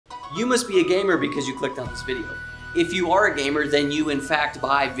You must be a gamer because you clicked on this video. If you are a gamer, then you in fact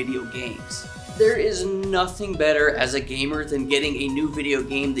buy video games. There is nothing better as a gamer than getting a new video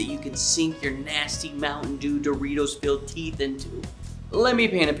game that you can sink your nasty Mountain Dew Doritos-filled teeth into. Let me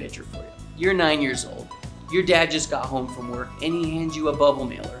paint a picture for you. You're 9 years old. Your dad just got home from work and he hands you a bubble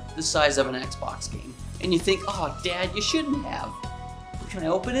mailer the size of an Xbox game. And you think, oh, Dad, you shouldn't have. Can I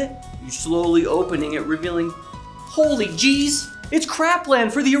open it? You're slowly opening it, revealing, holy jeez, it's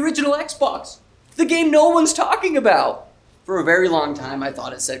Crapland for the original Xbox. The game no one's talking about. For a very long time, I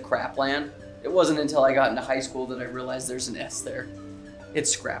thought it said Crapland. It wasn't until I got into high school that I realized there's an S there.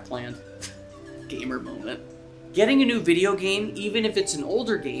 It's Scrapland. Gamer moment. Getting a new video game, even if it's an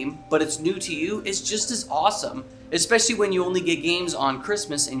older game, but it's new to you, is just as awesome, especially when you only get games on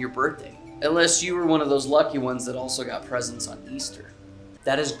Christmas and your birthday. Unless you were one of those lucky ones that also got presents on Easter.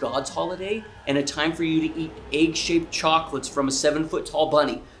 That is God's holiday and a time for you to eat egg-shaped chocolates from a 7-foot-tall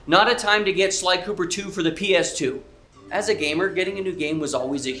bunny. Not a time to get Sly Cooper 2 for the PS2. As a gamer, getting a new game was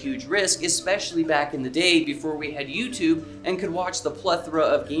always a huge risk, especially back in the day before we had YouTube and could watch the plethora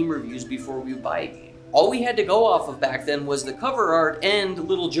of game reviews before we would buy a game. All we had to go off of back then was the cover art and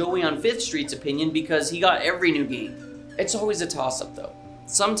little Joey on 5th Street's opinion because he got every new game. It's always a toss-up though.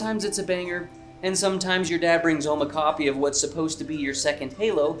 Sometimes it's a banger, and sometimes your dad brings home a copy of what's supposed to be your second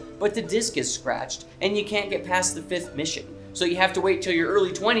Halo, but the disc is scratched and you can't get past the 5th mission. So you have to wait till your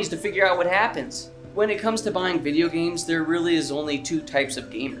early 20s to figure out what happens. When it comes to buying video games, there really is only two types of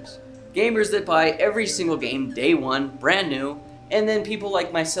gamers. Gamers that buy every single game day one, brand new, and then people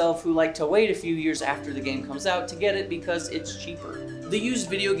like myself who like to wait a few years after the game comes out to get it because it's cheaper. The used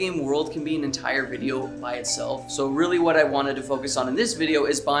video game world can be an entire video by itself, so really what I wanted to focus on in this video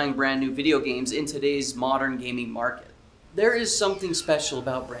is buying brand new video games in today's modern gaming market. There is something special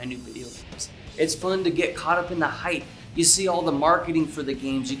about brand new video games. It's fun to get caught up in the hype. You see all the marketing for the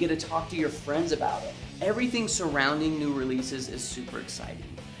games, you get to talk to your friends about it. Everything surrounding new releases is super exciting.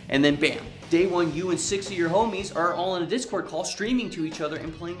 And then bam, day one you and 6 of your homies are all in a Discord call streaming to each other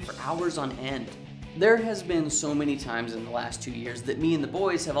and playing for hours on end. There has been so many times in the last 2 years that me and the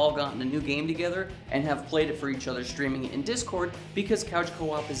boys have all gotten a new game together and have played it for each other streaming it in Discord because couch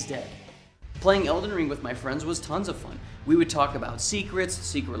co-op is dead. Playing Elden Ring with my friends was tons of fun. We would talk about secrets,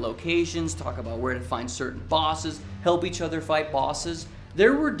 secret locations, talk about where to find certain bosses, help each other fight bosses.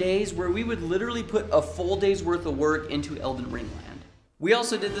 There were days where we would literally put a full day's worth of work into Elden Ring land. We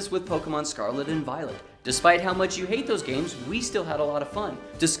also did this with Pokemon Scarlet and Violet. Despite how much you hate those games, we still had a lot of fun.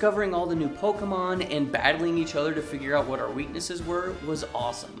 Discovering all the new Pokemon and battling each other to figure out what our weaknesses were was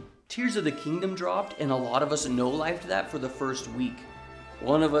awesome. Tears of the Kingdom dropped and a lot of us no-lifed that for the first week.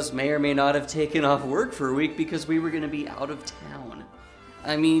 One of us may or may not have taken off work for a week because we were going to be out of town.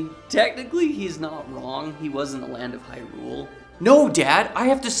 I mean, technically he's not wrong, he was in the land of Hyrule. No, Dad, I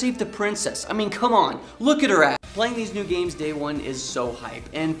have to save the princess. I mean, come on, look at her ass. Playing these new games day one is so hype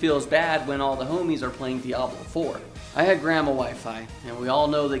and feels bad when all the homies are playing Diablo 4. I had grandma Wi-Fi, and we all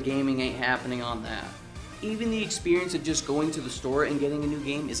know that gaming ain't happening on that. Even the experience of just going to the store and getting a new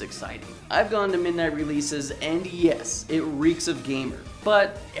game is exciting. I've gone to midnight releases, and yes, it reeks of gamer.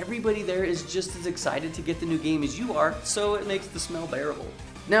 But everybody there is just as excited to get the new game as you are, so it makes the smell bearable.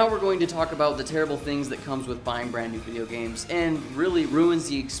 Now we're going to talk about the terrible things that comes with buying brand new video games and really ruins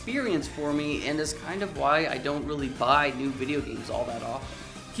the experience for me and is kind of why I don't really buy new video games all that often.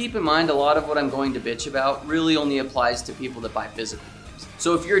 Keep in mind a lot of what I'm going to bitch about really only applies to people that buy physical games.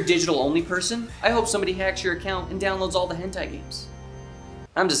 So if you're a digital only person, I hope somebody hacks your account and downloads all the hentai games.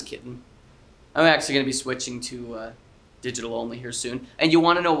 I'm just kidding. I'm actually going to be switching to digital only here soon. And you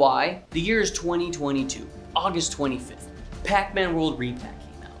want to know why? The year is 2022, August 25th. Pac-Man World Repack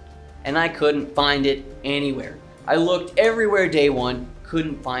came out, and I couldn't find it anywhere. I looked everywhere day one,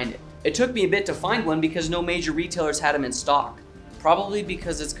 couldn't find it. It took me a bit to find one because no major retailers had them in stock. Probably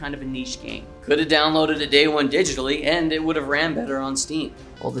because it's kind of a niche game. Could have downloaded it day one digitally, and it would have ran better on Steam.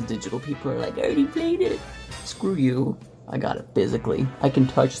 All the digital people are like, I already played it. Screw you. I got it physically. I can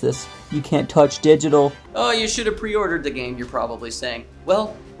touch this. You can't touch digital. Oh, you should have pre-ordered the game, you're probably saying.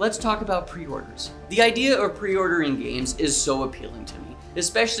 Well, let's talk about pre-orders. The idea of pre-ordering games is so appealing to me,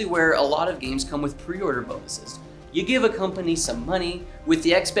 especially where a lot of games come with pre-order bonuses. You give a company some money with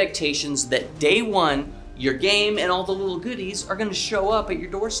the expectations that day one, your game and all the little goodies are going to show up at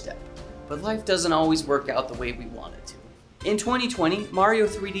your doorstep. But life doesn't always work out the way we want it to. In 2020, Mario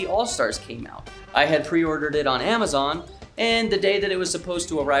 3D All-Stars came out. I had pre-ordered it on Amazon, and the day that it was supposed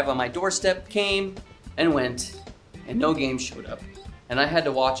to arrive on my doorstep came and went, and no game showed up. And I had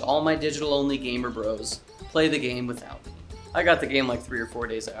to watch all my digital-only gamer bros play the game without me. I got the game like 3 or 4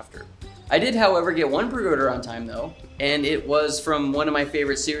 days after. I did, however, get one pre-order on time though, and it was from one of my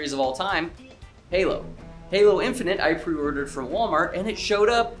favorite series of all time, Halo. Halo Infinite I pre-ordered from Walmart, and it showed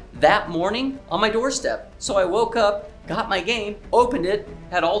up that morning on my doorstep. So I woke up, got my game, opened it,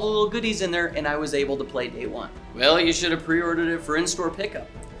 had all the little goodies in there, and I was able to play day one. Well, you should have pre-ordered it for in-store pickup.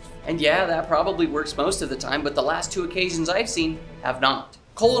 And yeah, that probably works most of the time, but the last 2 occasions I've seen have not.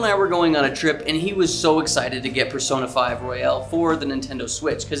 Cole and I were going on a trip, and he was so excited to get Persona 5 Royale for the Nintendo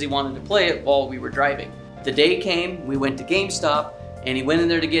Switch because he wanted to play it while we were driving. The day came, we went to GameStop, and he went in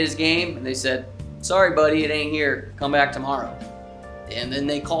there to get his game, and they said, "Sorry buddy, it ain't here, come back tomorrow." And then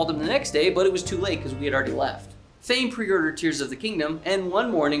they called him the next day, but it was too late because we had already left. Thane pre-ordered Tears of the Kingdom, and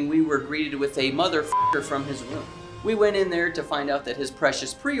one morning we were greeted with a motherfucker from his room. We went in there to find out that his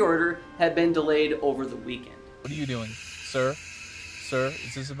precious pre-order had been delayed over the weekend. What are you doing, sir? Sir,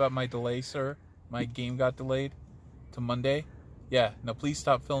 is this about my delay, sir? My game got delayed to Monday? Yeah, now please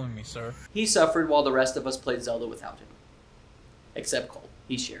stop filming me, sir. He suffered while the rest of us played Zelda without him. Except Cole,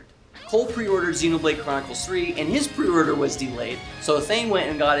 he shared. Cole pre-ordered Xenoblade Chronicles 3, and his pre-order was delayed, so Thane went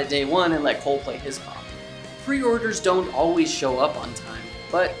and got it day one and let Cole play his copy. Pre-orders don't always show up on time,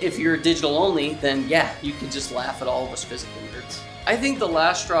 but if you're digital only, then yeah, you can just laugh at all of us physical nerds. I think the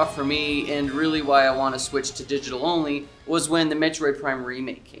last straw for me, and really why I want to switch to digital only, was when the Metroid Prime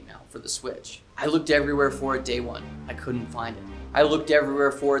Remake came out for the Switch. I looked everywhere for it day one. I couldn't find it. I looked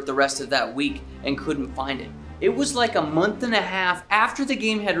everywhere for it the rest of that week and couldn't find it. It was like a month and a half after the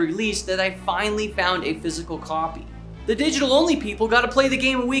game had released that I finally found a physical copy. The digital only people got to play the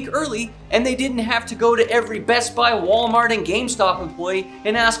game a week early, and they didn't have to go to every Best Buy, Walmart, and GameStop employee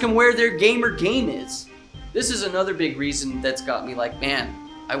and ask them where their gamer game is. This is another big reason that's got me like, man,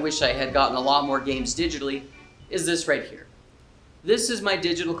 I wish I had gotten a lot more games digitally, is this right here. This is my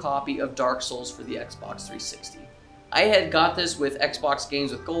digital copy of Dark Souls for the Xbox 360. I had got this with Xbox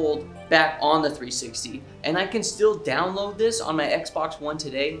Games with Gold back on the 360, and I can still download this on my Xbox One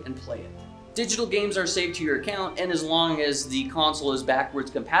today and play it. Digital games are saved to your account, and as long as the console is backwards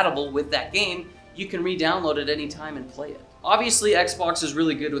compatible with that game, you can re-download it anytime and play it. Obviously, Xbox is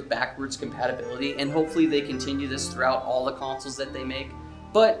really good with backwards compatibility, and hopefully they continue this throughout all the consoles that they make.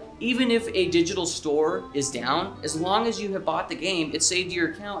 But even if a digital store is down, as long as you have bought the game, it's saved to your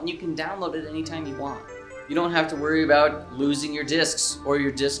account and you can download it anytime you want. You don't have to worry about losing your discs or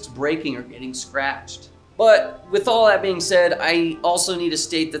your discs breaking or getting scratched. But with all that being said, I also need to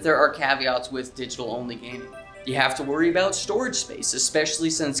state that there are caveats with digital-only gaming. You have to worry about storage space,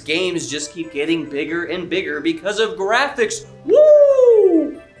 especially since games just keep getting bigger and bigger because of graphics.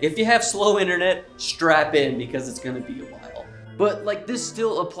 Woo! If you have slow internet, strap in because it's gonna be a while. But like this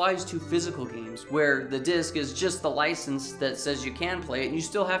still applies to physical games where the disc is just the license that says you can play it and you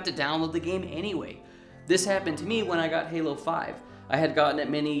still have to download the game anyway. This happened to me when I got Halo 5. I had gotten it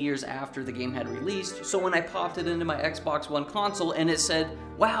many years after the game had released, so when I popped it into my Xbox One console and it said,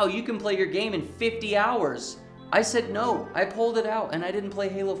 "Wow, you can play your game in 50 hours. I said no, I pulled it out, and I didn't play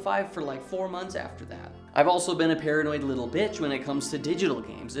Halo 5 for like 4 months after that. I've also been a paranoid little bitch when it comes to digital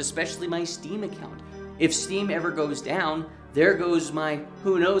games, especially my Steam account. If Steam ever goes down, there goes my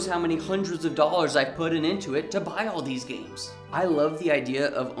who knows how many hundreds of dollars I've put into it to buy all these games. I love the idea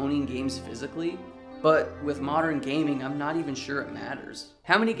of owning games physically, but with modern gaming, I'm not even sure it matters.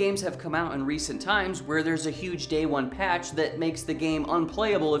 How many games have come out in recent times where there's a huge day one patch that makes the game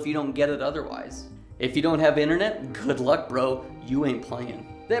unplayable if you don't get it otherwise? If you don't have internet, good luck, bro. You ain't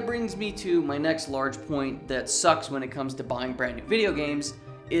playing. That brings me to my next large point that sucks when it comes to buying brand new video games,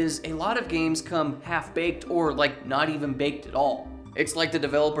 is a lot of games come half-baked or like not even baked at all. It's like the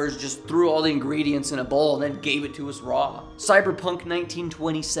developers just threw all the ingredients in a bowl and then gave it to us raw. Cyberpunk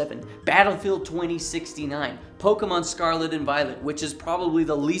 1927, Battlefield 2069, Pokemon Scarlet and Violet, which is probably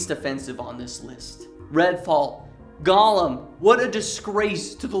the least offensive on this list. Redfall, Gollum, what a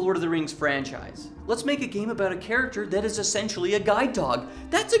disgrace to the Lord of the Rings franchise. Let's make a game about a character that is essentially a guide dog.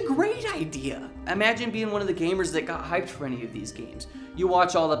 That's a great idea. Imagine being one of the gamers that got hyped for any of these games. You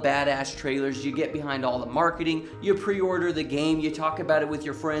watch all the badass trailers, you get behind all the marketing, you pre-order the game, you talk about it with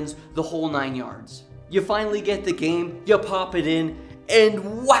your friends, the whole 9 yards. You finally get the game, you pop it in, and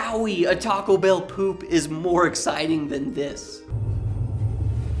wowie, a Taco Bell poop is more exciting than this.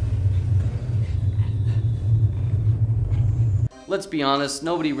 Let's be honest,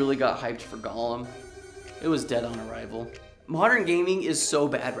 nobody really got hyped for Gollum. It was dead on arrival. Modern gaming is so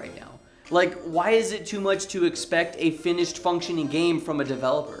bad right now. Like, why is it too much to expect a finished functioning game from a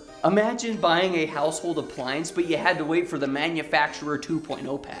developer? Imagine buying a household appliance, but you had to wait for the manufacturer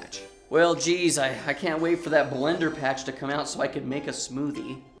 2.0 patch. Well, geez, I can't wait for that blender patch to come out so I could make a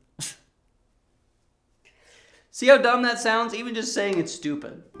smoothie. See how dumb that sounds? Even just saying it's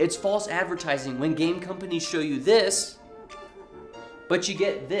stupid. It's false advertising when game companies show you this, but you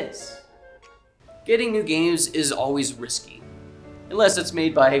get this. Getting new games is always risky, unless it's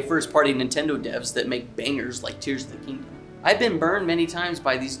made by first-party Nintendo devs that make bangers like Tears of the Kingdom. I've been burned many times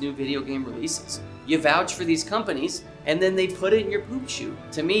by these new video game releases. You vouch for these companies, and then they put it in your poop chute.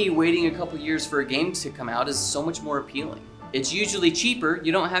 To me, waiting a couple years for a game to come out is so much more appealing. It's usually cheaper,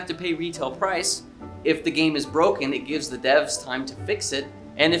 you don't have to pay retail price. If the game is broken, it gives the devs time to fix it.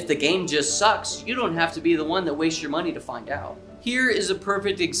 And if the game just sucks, you don't have to be the one that wastes your money to find out. Here is a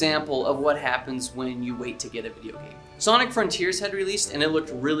perfect example of what happens when you wait to get a video game. Sonic Frontiers had released and it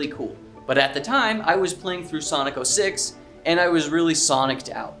looked really cool. But at the time, I was playing through Sonic 06 and I was really Sonic'd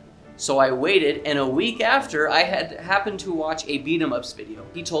out. So I waited, and a week after, I had happened to watch a beat 'em ups video.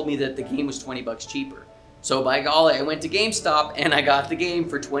 He told me that the game was 20 bucks cheaper. So by golly, I went to GameStop and I got the game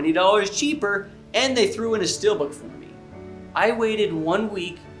for $20 cheaper, and they threw in a steelbook for me. I waited 1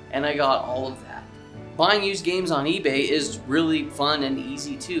 week and I got all of that. Buying used games on eBay is really fun and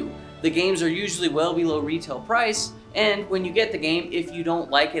easy too. The games are usually well below retail price, and when you get the game, if you don't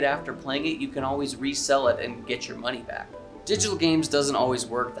like it after playing it, you can always resell it and get your money back. Digital games doesn't always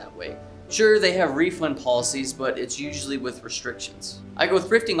work that way. Sure, they have refund policies, but it's usually with restrictions. I go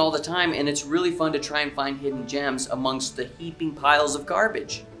thrifting all the time, and it's really fun to try and find hidden gems amongst the heaping piles of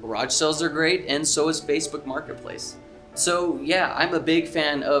garbage. Garage sales are great, and so is Facebook Marketplace. So yeah, I'm a big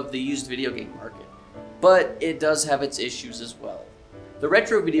fan of the used video game market, but it does have its issues as well. The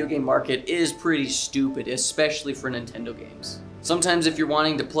retro video game market is pretty stupid, especially for Nintendo games. Sometimes if you're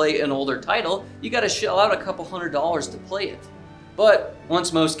wanting to play an older title, you gotta shell out a couple $100s to play it. But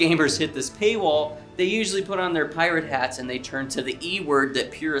once most gamers hit this paywall, they usually put on their pirate hats and they turn to the E word that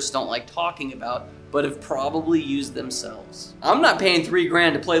purists don't like talking about, but have probably used themselves. I'm not paying $3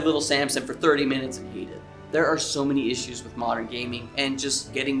 grand to play Little Samson for 30 minutes and hate it. There are so many issues with modern gaming and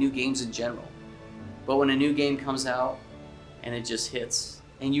just getting new games in general. But when a new game comes out and it just hits,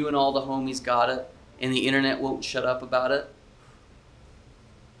 and you and all the homies got it, and the internet won't shut up about it,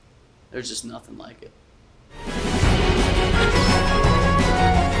 there's just nothing like it.